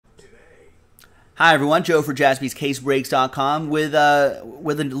Hi everyone, Joe for JaspysCaseBreaks.com with a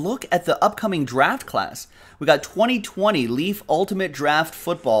look at the upcoming draft class. We got 2020 Leaf Ultimate Draft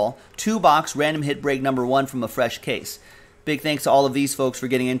Football 2-box random hit break number 1 from a fresh case. Big thanks to all of these folks for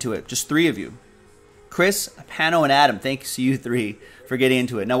getting into it. Just 3 of you. Chris, Pano, and Adam, thanks to you 3 for getting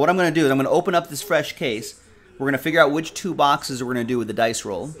into it. Now what I'm going to do is I'm going to open up this fresh case. We're going to figure out which 2 boxes we're going to do with the dice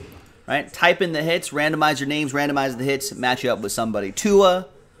roll. Right? Type in the hits, randomize your names, randomize the hits, match you up with somebody. Tua,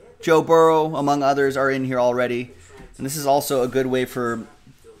 Joe Burrow, among others, are in here already. And this is also a good way for,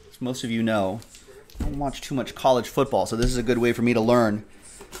 as most of you know, I don't watch too much college football, so this is a good way for me to learn.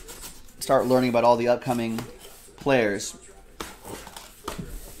 Start learning about all the upcoming players.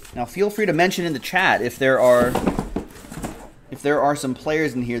 Now feel free to mention in the chat if there are some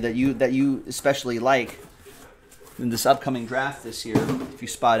players in here that you especially like in this upcoming draft this year, if you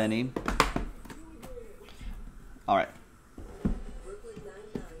spot any. All right.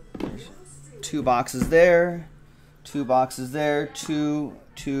 2 boxes there, 2 boxes there, 2,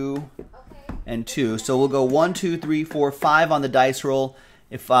 2, and 2. So we'll go 1, 2, 3, 4, 5 on the dice roll.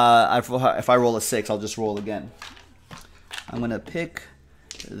 If I roll a 6, I'll just roll again. I'm gonna pick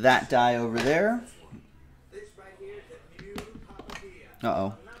that die over there.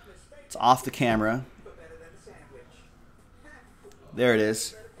 Uh-oh, it's off the camera. There it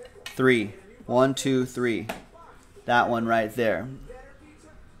is. 3. 1, 2, 3. That one right there.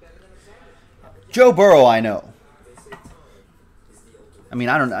 Joe Burrow, I know. I mean,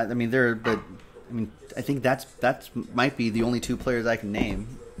 I think that's might be the only 2 players I can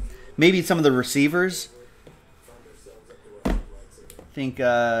name. Maybe some of the receivers. I think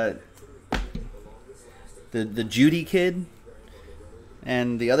the Judy kid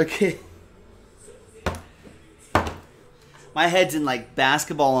and the other kid. My head's in like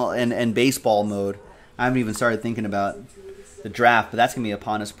basketball and baseball mode. I haven't even started thinking about the draft, but that's gonna be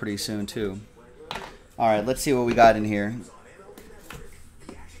upon us pretty soon too. All right, let's see what we got in here.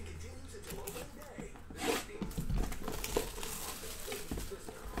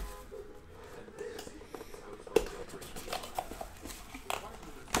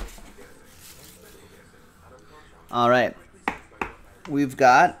 All right, we've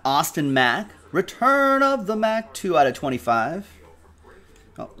got Austin Mack, Return of the Mack, 2 out of 25.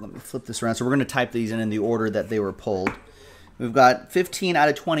 Oh, let me flip this around. So we're going to type these in the order that they were pulled. We've got 15 out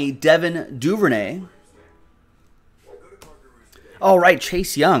of 20, Devin Duvernay. Oh, right,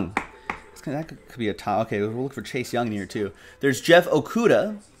 Chase Young. That could be a top. Okay, we'll look for Chase Young in here, too. There's Jeff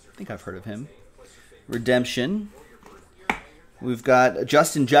Okudah. I think I've heard of him. Redemption. We've got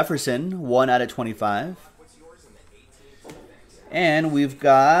Justin Jefferson, 1 out of 25. And we've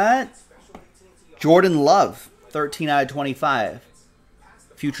got Jordan Love, 13 out of 25.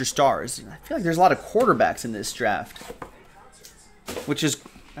 Future stars. I feel like there's a lot of quarterbacks in this draft.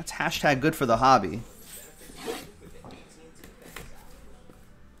 That's hashtag good for the hobby.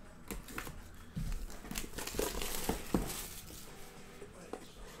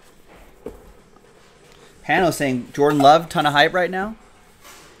 Pano saying Jordan Love, ton of hype right now.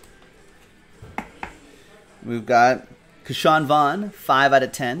 We've got Keyshawn Vaughn, 5 out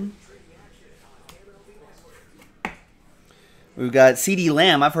of 10. We've got C.D.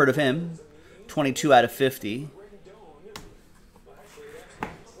 Lamb, I've heard of him, 22 out of 50.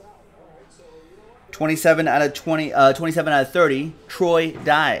 27 out of 27 out of 30, Troy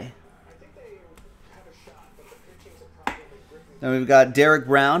Dye. Then we've got Derek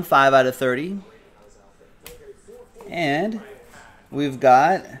Brown, 5 out of 30. And we've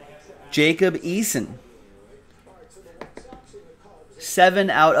got Jacob Eason. 7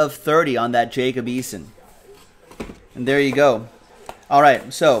 out of 30 on that Jacob Eason. And there you go. All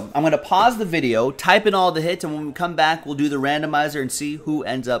right, so I'm going to pause the video, type in all the hits, and when we come back, we'll do the randomizer and see who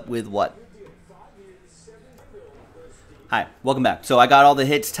ends up with what. Hi, welcome back. So I got all the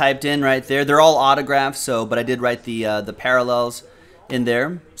hits typed in right there. They're all autographs, but I did write the parallels in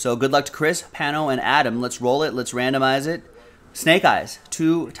there. So good luck to Chris, Pano, and Adam. Let's roll it. Let's randomize it. Snake Eyes,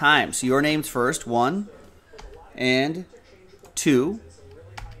 2 times. So your name's first, 1 and 2.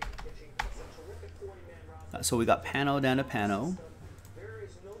 So we got Pano down to Pano.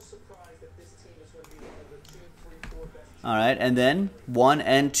 All right, and then 1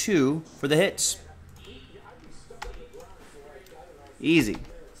 and 2 for the hits. Easy.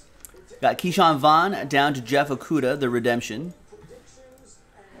 Got Keyshawn Vaughn down to Jeff Okudah, the redemption.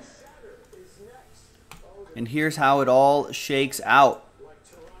 And here's how it all shakes out.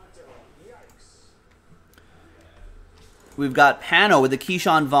 We've got Pano with the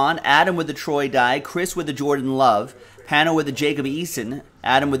Keyshawn Vaughn, Adam with the Troy Dye, Chris with the Jordan Love, Pano with the Jacob Eason,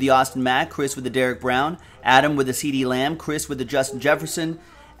 Adam with the Austin Mack, Chris with the Derek Brown, Adam with the C.D. Lamb, Chris with the Justin Jefferson,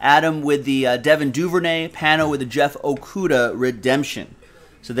 Adam with the Devin Duvernay, Pano with the Jeff Okuda redemption.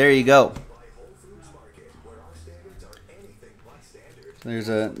 So there you go. There's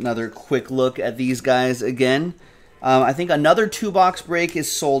another quick look at these guys again. I think another 2-box break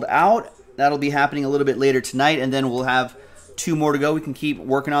is sold out. That'll be happening a little bit later tonight, and then we'll have 2 more to go. We can keep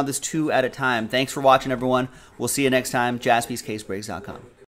working on this 2 at a time. Thanks for watching, everyone. We'll see you next time. JaspysCaseBreaks.com.